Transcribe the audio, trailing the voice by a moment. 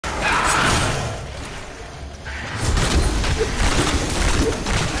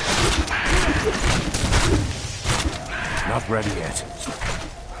ready yet.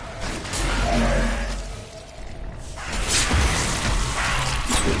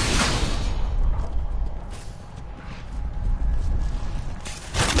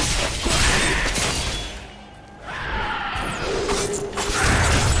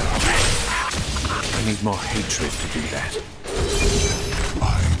 I need more hatred to do that.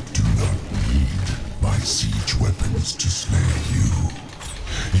 I do not need my siege weapons to slay you.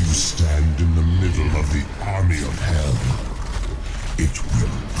 You stand in the middle of the army of hell. It will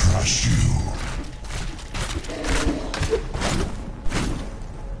crush you.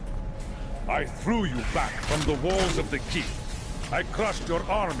 I threw you back from the walls of the keep. I crushed your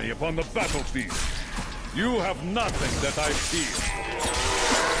army upon the battlefield. You have nothing that I fear.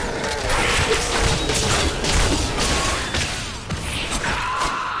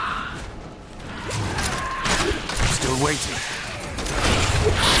 Still waiting.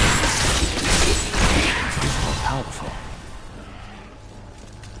 He's more powerful.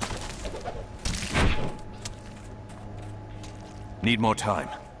 Need more time.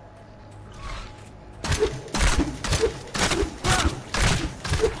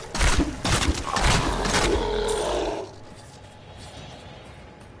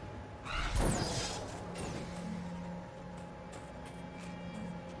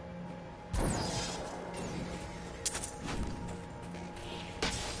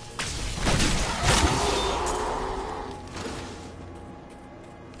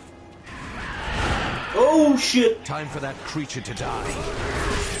 Oh shit! Time for that creature to die.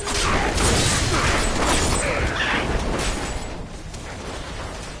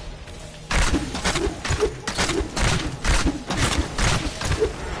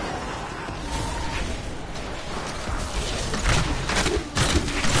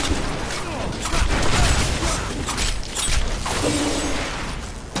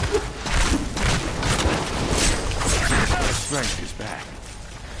 The strength is back.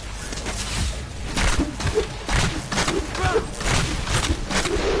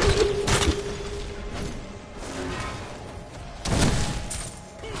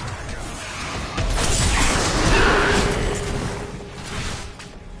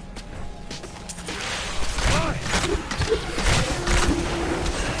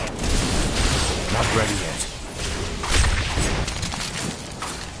 Not ready yet.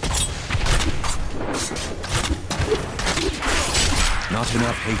 Not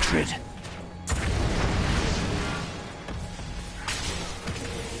enough hatred.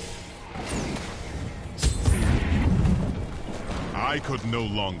 I could no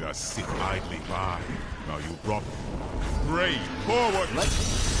longer sit idly by while you brought brave forward.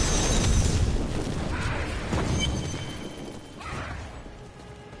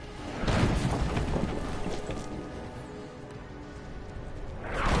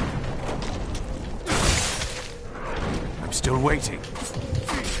 I'm still waiting.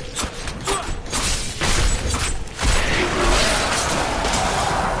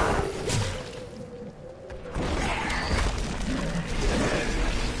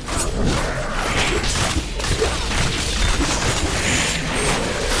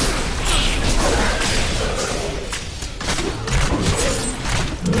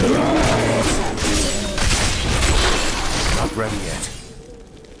 Not ready yet.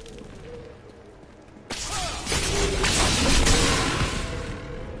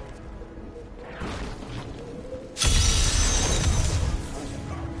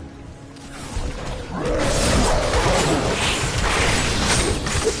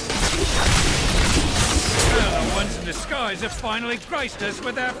 Well, the ones in the skies have finally graced us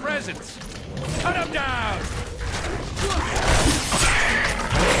with their presence. Cut them down!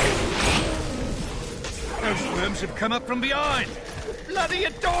 Those worms have come up from behind. Bloody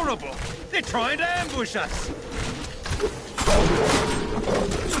adorable! They're trying to ambush us!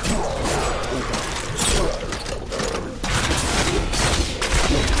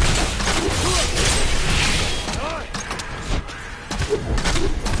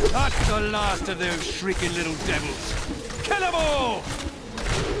 That's the last of those shrieking little devils. Kill them all!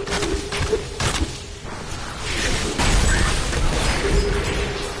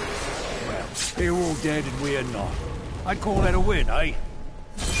 Well, they're all dead and we're not. I'd call that a win, eh?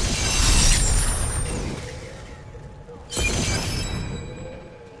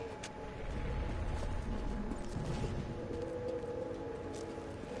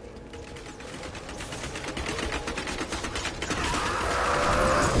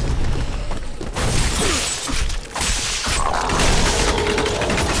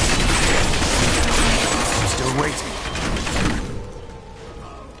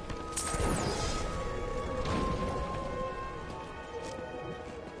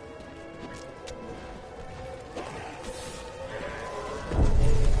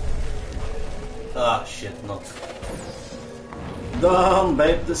 Ah, shit, not. Down,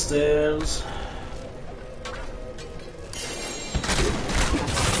 back the stairs.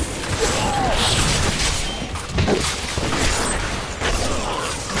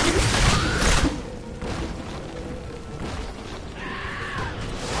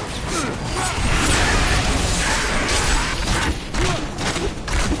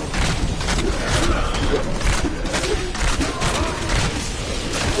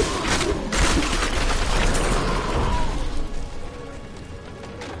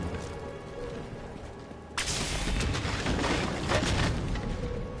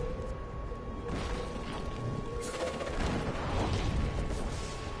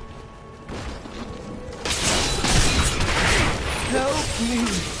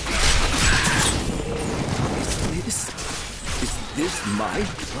 Is this my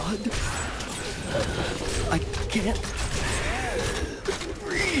blood? I can't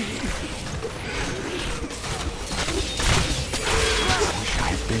breathe. I wish I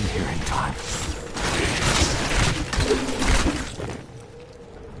had been here in time.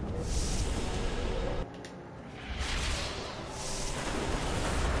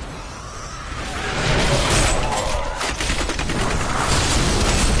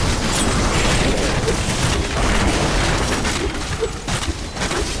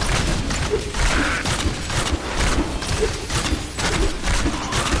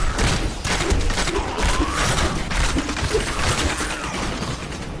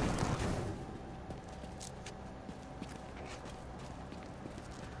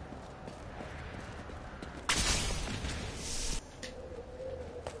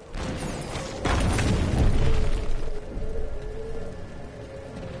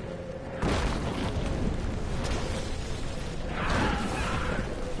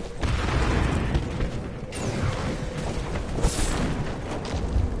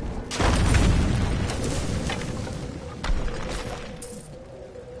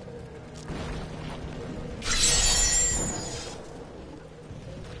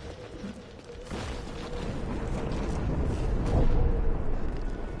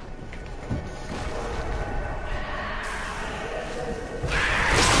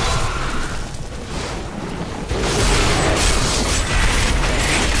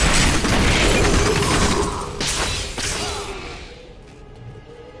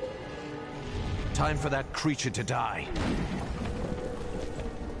 Time for that creature to die.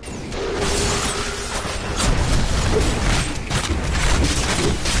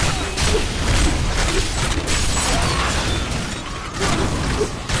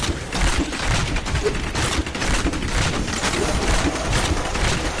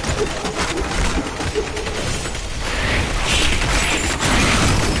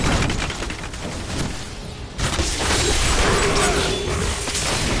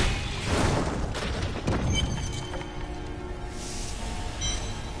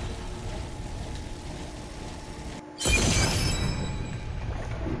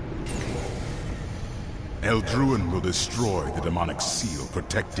 Eldruin will destroy the demonic seal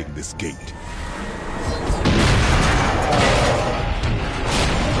protecting this gate.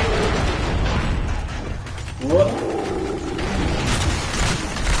 What?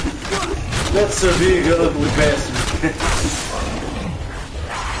 That's a big ugly bastard.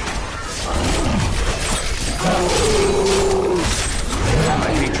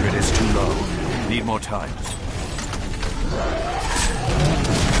 My hatred is too low. Need more time.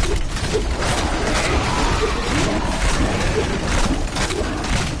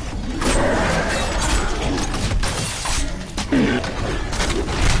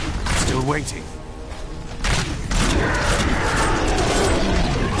 Still waiting.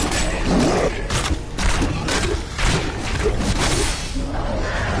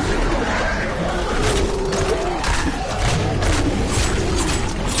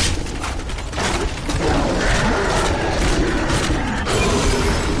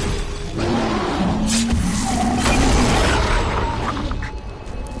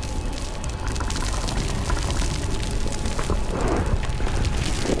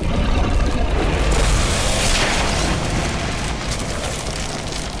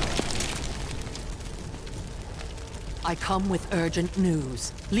 I come with urgent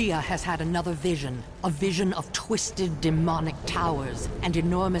news. Leah has had another vision. A vision of twisted demonic towers and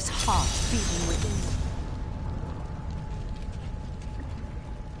enormous hearts beating within them.